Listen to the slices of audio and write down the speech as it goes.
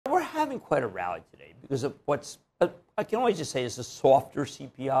having quite a rally today because of what's, I can only just say, is a softer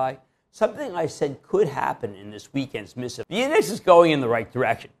CPI. Something I said could happen in this weekend's missive. The index is going in the right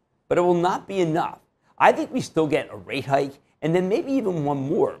direction, but it will not be enough. I think we still get a rate hike and then maybe even one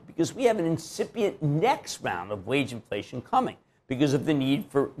more because we have an incipient next round of wage inflation coming because of the need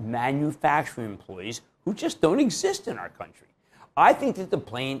for manufacturing employees who just don't exist in our country. I think that the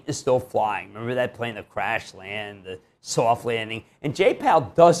plane is still flying. Remember that plane, the crash land, the soft landing? And Jay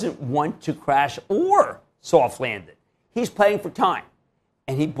Powell doesn't want to crash or soft land it. He's playing for time.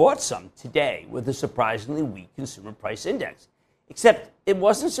 And he bought some today with a surprisingly weak consumer price index. Except it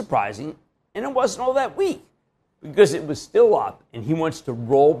wasn't surprising and it wasn't all that weak because it was still up and he wants to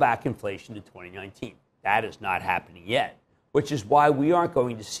roll back inflation to 2019. That is not happening yet, which is why we aren't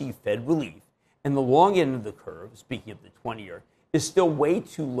going to see Fed relief. And the long end of the curve, speaking of the 20-year, is still way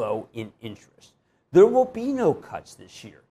too low in interest. There will be no cuts this year.